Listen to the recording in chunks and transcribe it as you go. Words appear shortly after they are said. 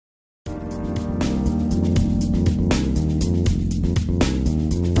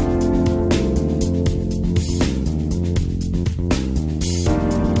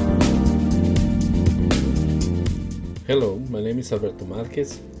Hello, my name is Alberto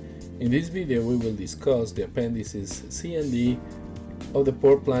Marquez. In this video we will discuss the appendices C and D of the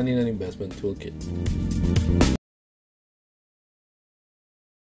Port Planning and Investment Toolkit.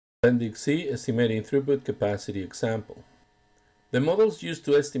 Appendix C, Estimating Throughput Capacity Example. The models used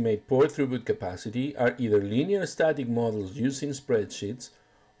to estimate port throughput capacity are either linear static models using spreadsheets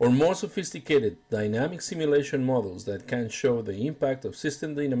or more sophisticated dynamic simulation models that can show the impact of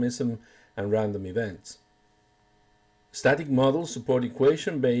system dynamism and random events. Static models support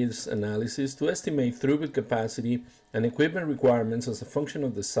equation-based analysis to estimate throughput capacity and equipment requirements as a function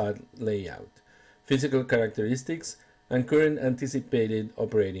of the site layout, physical characteristics, and current anticipated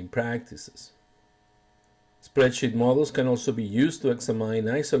operating practices. Spreadsheet models can also be used to examine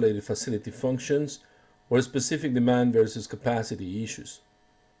isolated facility functions or specific demand versus capacity issues.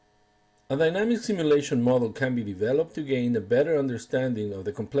 A dynamic simulation model can be developed to gain a better understanding of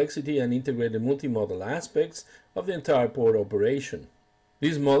the complexity and integrated multimodal aspects of the entire port operation.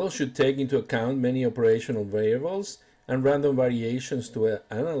 These models should take into account many operational variables and random variations to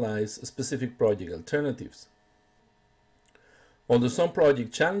analyze specific project alternatives. Although some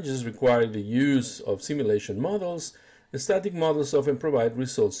project challenges require the use of simulation models, static models often provide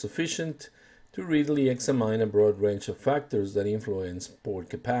results sufficient to readily examine a broad range of factors that influence port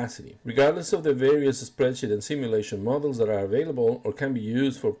capacity. Regardless of the various spreadsheet and simulation models that are available or can be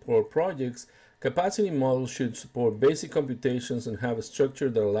used for port projects, capacity models should support basic computations and have a structure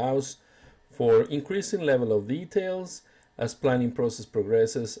that allows for increasing level of details as planning process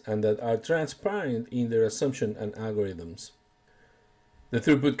progresses and that are transparent in their assumption and algorithms. The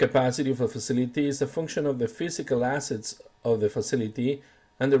throughput capacity of a facility is a function of the physical assets of the facility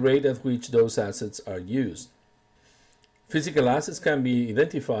and the rate at which those assets are used. Physical assets can be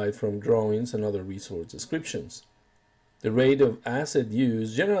identified from drawings and other resource descriptions. The rate of asset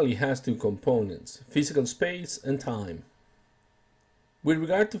use generally has two components, physical space and time. With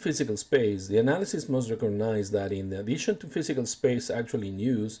regard to physical space, the analysis must recognize that in addition to physical space actually in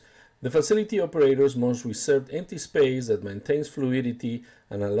use, the facility operators must reserve empty space that maintains fluidity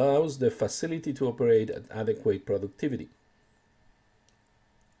and allows the facility to operate at adequate productivity.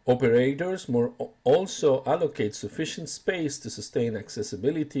 Operators must also allocate sufficient space to sustain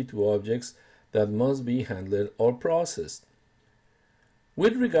accessibility to objects that must be handled or processed.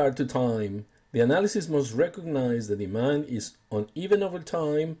 With regard to time, the analysis must recognize the demand is uneven over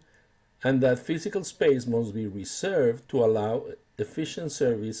time and that physical space must be reserved to allow efficient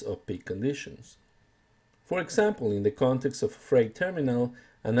service of peak conditions. For example, in the context of a freight terminal,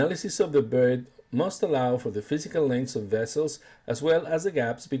 analysis of the berth must allow for the physical lengths of vessels as well as the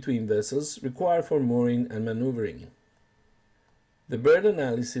gaps between vessels required for mooring and maneuvering. The berth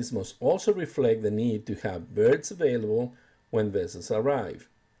analysis must also reflect the need to have berths available when vessels arrive,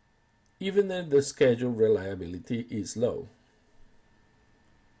 even if the schedule reliability is low.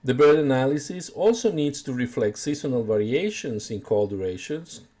 The berth analysis also needs to reflect seasonal variations in call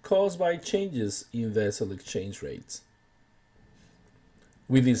durations caused by changes in vessel exchange rates.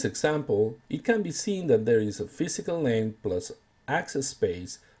 With this example, it can be seen that there is a physical length plus access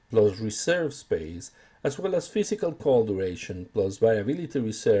space plus reserve space, as well as physical call duration plus variability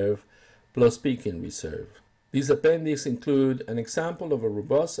reserve plus peaking reserve. These appendix include an example of a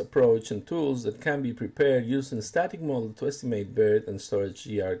robust approach and tools that can be prepared using static model to estimate berth and storage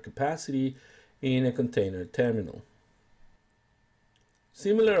yard capacity in a container terminal.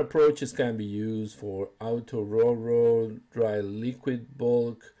 Similar approaches can be used for auto ro-ro, dry liquid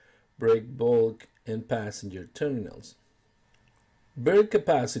bulk, break bulk, and passenger terminals. Berth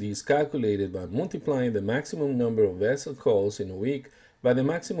capacity is calculated by multiplying the maximum number of vessel calls in a week by the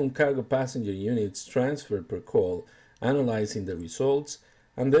maximum cargo passenger units transferred per call, analyzing the results,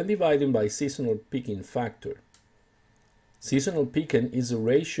 and then dividing by seasonal peaking factor. Seasonal peaking is the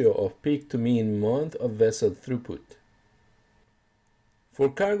ratio of peak to mean month of vessel throughput. For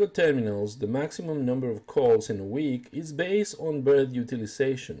cargo terminals, the maximum number of calls in a week is based on berth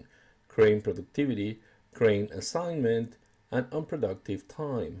utilization, crane productivity, crane assignment, and unproductive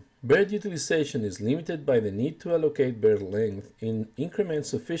time. Berth utilization is limited by the need to allocate berth length in increments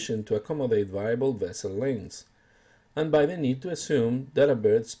sufficient to accommodate variable vessel lengths, and by the need to assume that a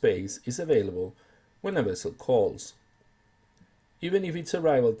berth space is available when a vessel calls, even if its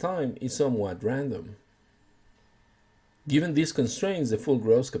arrival time is somewhat random. Given these constraints, the full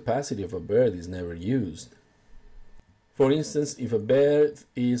gross capacity of a berth is never used. For instance, if a berth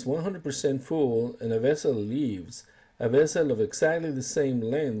is 100% full and a vessel leaves, a vessel of exactly the same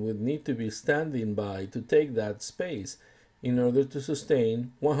length would need to be standing by to take that space in order to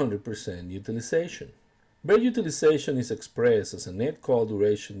sustain 100% utilization. Berth utilization is expressed as a net call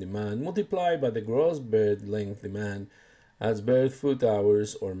duration demand multiplied by the gross berth length demand as berth foot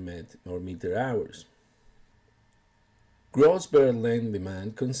hours or meter hours. Gross berth length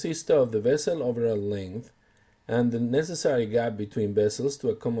demand consists of the vessel overall length and the necessary gap between vessels to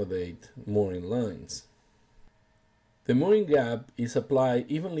accommodate mooring lines. The mooring gap is applied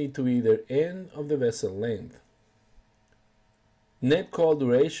evenly to either end of the vessel length. Net call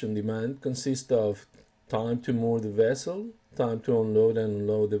duration demand consists of time to moor the vessel, time to unload and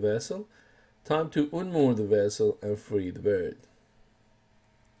unload the vessel, time to unmoor the vessel and free the berth.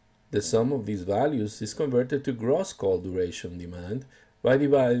 The sum of these values is converted to gross call duration demand by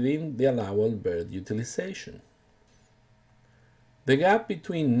dividing the allowable berth utilization. The gap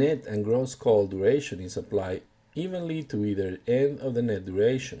between net and gross call duration is applied evenly to either end of the net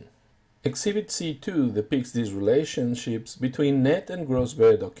duration. Exhibit C2 depicts these relationships between net and gross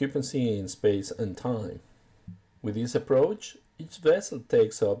berth occupancy in space and time. With this approach, each vessel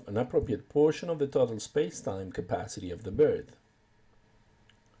takes up an appropriate portion of the total space-time capacity of the berth.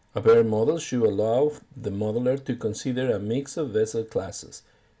 A berth model should allow the modeler to consider a mix of vessel classes,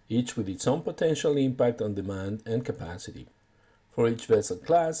 each with its own potential impact on demand and capacity. For each vessel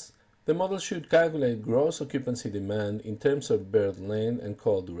class, the model should calculate gross occupancy demand in terms of berth length and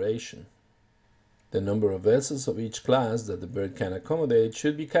call duration. The number of vessels of each class that the berth can accommodate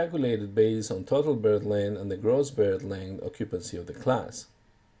should be calculated based on total berth length and the gross berth length occupancy of the class.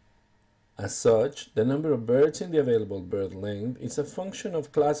 As such, the number of berths in the available berth length is a function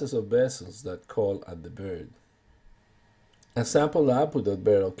of classes of vessels that call at the berth. A sample output of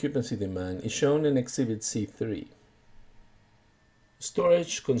berth occupancy demand is shown in Exhibit C3.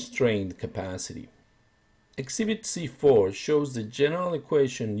 Storage constrained capacity. Exhibit C4 shows the general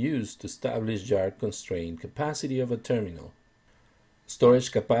equation used to establish yard constraint capacity of a terminal.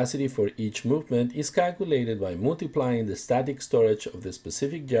 Storage capacity for each movement is calculated by multiplying the static storage of the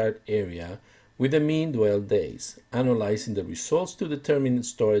specific yard area with the mean dwell days, analyzing the results to determine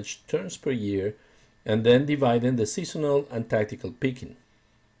storage turns per year, and then dividing the seasonal and tactical peaking.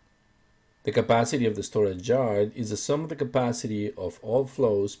 The capacity of the storage yard is the sum of the capacity of all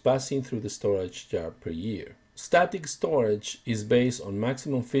flows passing through the storage yard per year. Static storage is based on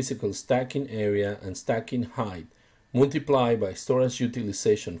maximum physical stacking area and stacking height, multiplied by storage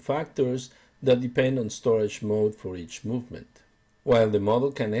utilization factors that depend on storage mode for each movement. While the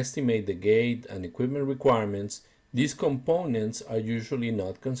model can estimate the gate and equipment requirements, these components are usually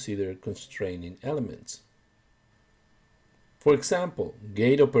not considered constraining elements. For example,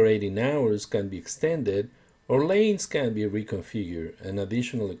 gate operating hours can be extended or lanes can be reconfigured and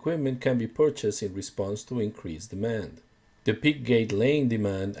additional equipment can be purchased in response to increased demand. The peak gate lane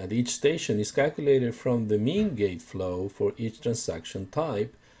demand at each station is calculated from the mean gate flow for each transaction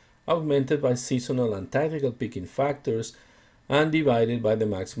type, augmented by seasonal and tactical peaking factors and divided by the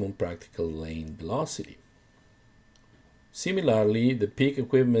maximum practical lane velocity. Similarly, the peak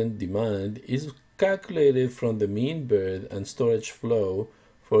equipment demand is calculated from the mean berth and storage flow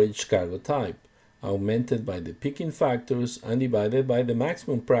for each cargo type, augmented by the peaking factors and divided by the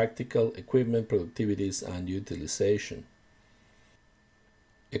maximum practical equipment productivities and utilization.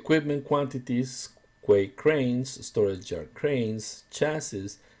 Equipment quantities, quay cranes, storage yard cranes,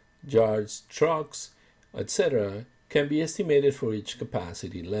 chassis, yards, trucks, etc., can be estimated for each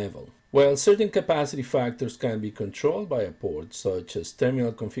capacity level. While certain capacity factors can be controlled by a port, such as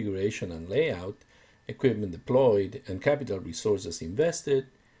terminal configuration and layout, equipment deployed, and capital resources invested,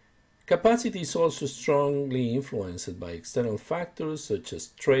 capacity is also strongly influenced by external factors such as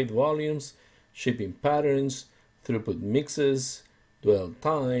trade volumes, shipping patterns, throughput mixes, dwell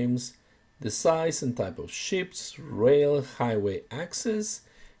times, the size and type of ships, rail, highway access,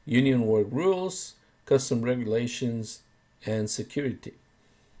 union work rules, custom regulations, and security.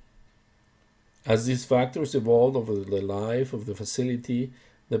 As these factors evolve over the life of the facility,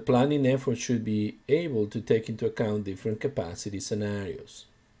 the planning effort should be able to take into account different capacity scenarios.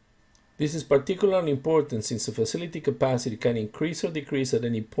 This is particularly important since the facility capacity can increase or decrease at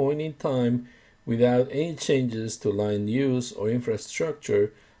any point in time without any changes to line use or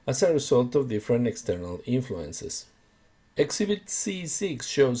infrastructure as a result of different external influences. Exhibit C6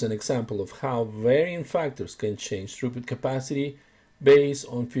 shows an example of how varying factors can change throughput capacity based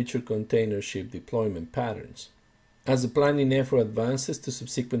on future container ship deployment patterns. As the planning effort advances to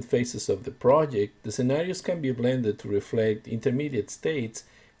subsequent phases of the project, the scenarios can be blended to reflect intermediate states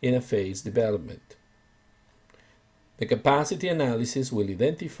in a phase development. The capacity analysis will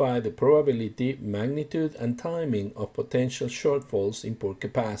identify the probability, magnitude, and timing of potential shortfalls in port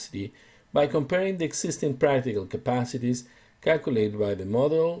capacity by comparing the existing practical capacities calculated by the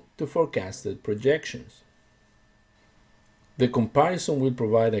model to forecasted projections. The comparison will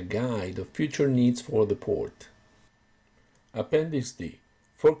provide a guide of future needs for the port. Appendix D.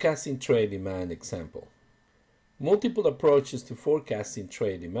 Forecasting trade demand example. Multiple approaches to forecasting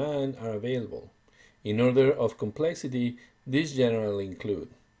trade demand are available. In order of complexity, these generally include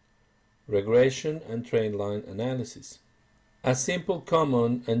regression and trend line analysis. A simple,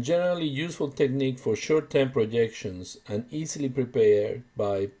 common, and generally useful technique for short-term projections and easily prepared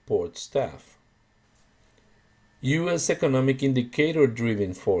by port staff. U.S. economic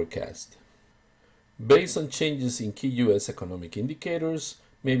indicator-driven forecast. Based on changes in key U.S. economic indicators,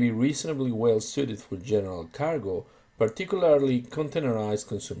 may be reasonably well suited for general cargo, particularly containerized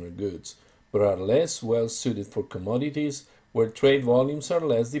consumer goods, but are less well suited for commodities where trade volumes are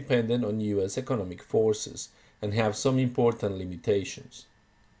less dependent on U.S. economic forces and have some important limitations.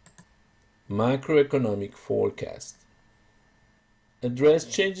 Macroeconomic forecast. Address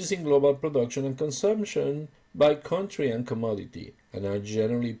changes in global production and consumption by country and commodity and are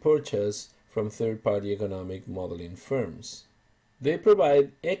generally purchased from third-party economic modeling firms. They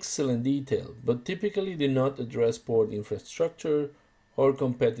provide excellent detail, but typically do not address port infrastructure or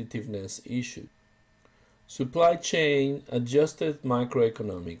competitiveness issues. Supply chain adjusted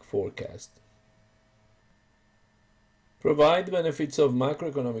macroeconomic forecast. Provide benefits of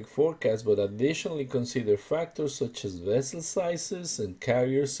macroeconomic forecast, but additionally consider factors such as vessel sizes and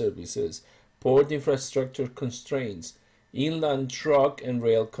carrier services, port infrastructure constraints, inland truck and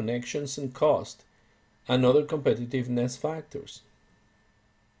rail connections and cost, and other competitiveness factors.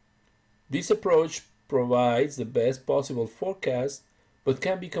 This approach provides the best possible forecast, but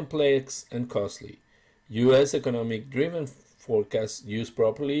can be complex and costly. U.S. economic-driven forecasts used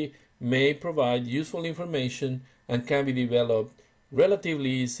properly may provide useful information and can be developed relatively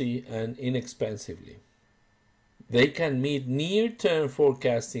easy and inexpensively. They can meet near-term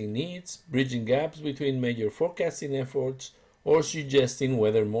forecasting needs, bridging gaps between major forecasting efforts, or suggesting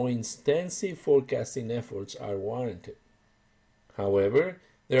whether more intensive forecasting efforts are warranted. However,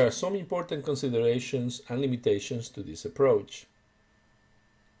 there are some important considerations and limitations to this approach.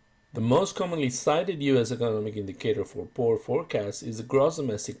 The most commonly cited U.S. economic indicator for port forecasts is the gross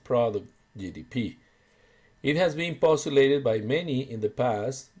domestic product, GDP. It has been postulated by many in the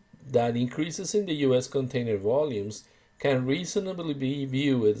past that increases in the U.S. container volumes can reasonably be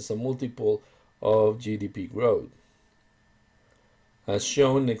viewed as a multiple of GDP growth. As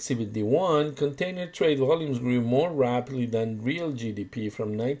shown in Exhibit D1, container trade volumes grew more rapidly than real GDP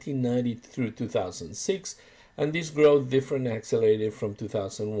from 1990 through 2006, and this growth difference accelerated from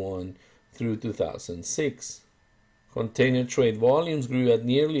 2001 through 2006. Container trade volumes grew at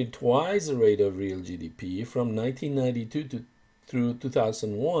nearly twice the rate of real GDP from 1992 through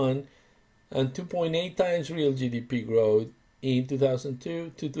 2001 and 2.8 times real GDP growth in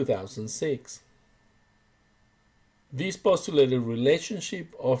 2002 to 2006. This postulated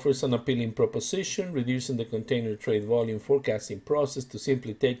relationship offers an appealing proposition, reducing the container trade volume forecasting process to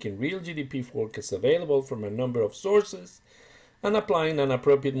simply taking real GDP forecasts available from a number of sources and applying an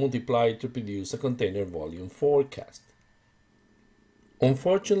appropriate multiplier to produce a container volume forecast.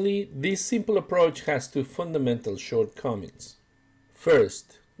 Unfortunately, this simple approach has two fundamental shortcomings.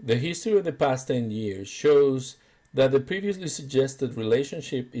 First, the history of the past 10 years shows that the previously suggested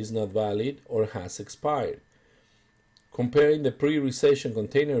relationship is not valid or has expired. Comparing the pre-recession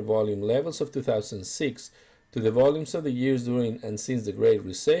container volume levels of 2006 to the volumes of the years during and since the Great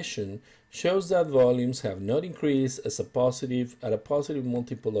Recession shows that volumes have not increased at a positive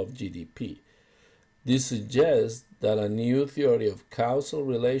multiple of GDP. This suggests that a new theory of causal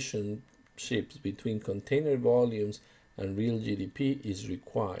relationships between container volumes and real GDP is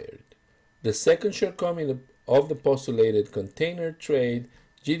required. The second shortcoming of the postulated container trade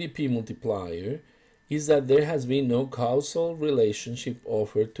GDP multiplier is that there has been no causal relationship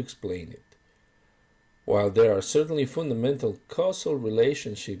offered to explain it. While there are certainly fundamental causal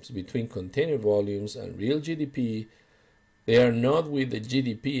relationships between container volumes and real GDP, they are not with the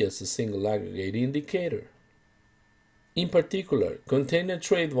GDP as a single aggregate indicator. In particular, container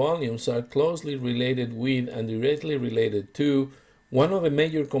trade volumes are closely related with and directly related to one of the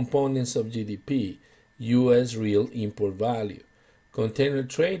major components of GDP, U.S. real import value. Container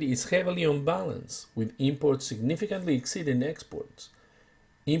trade is heavily unbalanced, with imports significantly exceeding exports.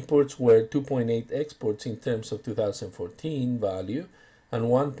 Imports were 2.8 exports in terms of 2014 value and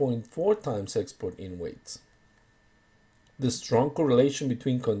 1.4 times export in weights. The strong correlation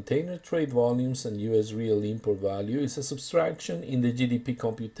between container trade volumes and U.S. real import value is a subtraction in the GDP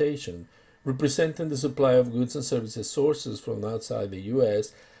computation, representing the supply of goods and services sources from outside the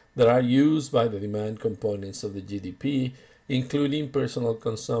U.S. that are used by the demand components of the GDP, including personal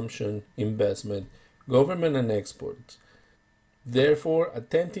consumption, investment, government, and exports. Therefore,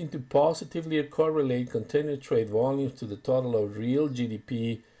 attempting to positively correlate container trade volumes to the total of real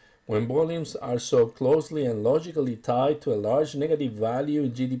GDP when volumes are so closely and logically tied to a large negative value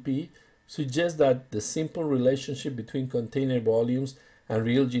in GDP suggests that the simple relationship between container volumes and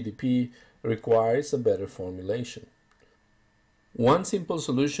real GDP requires a better formulation. One simple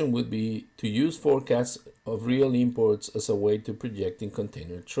solution would be to use forecasts of real imports as a way to projecting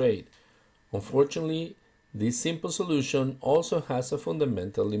container trade. Unfortunately, this simple solution also has a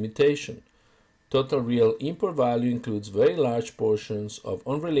fundamental limitation. Total real import value includes very large portions of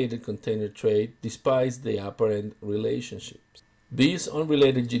unrelated container trade despite the apparent relationships. These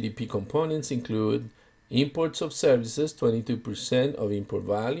unrelated GDP components include imports of services, 22% of import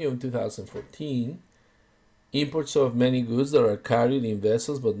value in 2014, imports of many goods that are carried in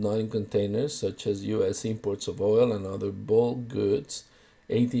vessels but not in containers, such as U.S. imports of oil and other bulk goods,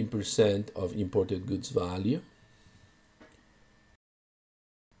 18% of imported goods value.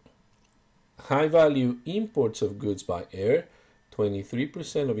 High-value imports of goods by air,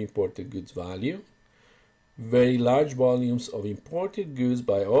 23% of imported goods value. Very large volumes of imported goods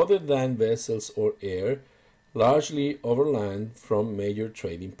by other than vessels or air, largely overland from major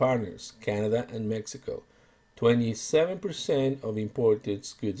trading partners, Canada and Mexico, 27% of imported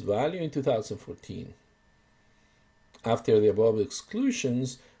goods value in 2014. After the above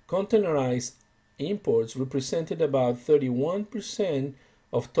exclusions, containerized imports represented about 31%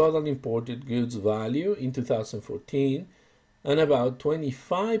 of total imported goods value in 2014 and about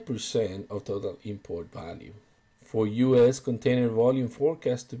 25% of total import value. For U.S. container volume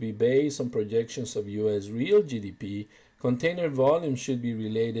forecast to be based on projections of U.S. real GDP, container volume should be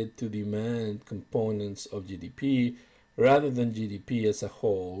related to demand components of GDP rather than GDP as a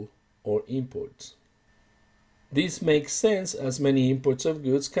whole or imports. This makes sense as many imports of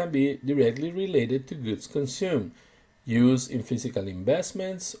goods can be directly related to goods consumed, used in physical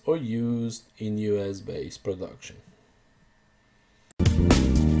investments, or used in U.S.-based production.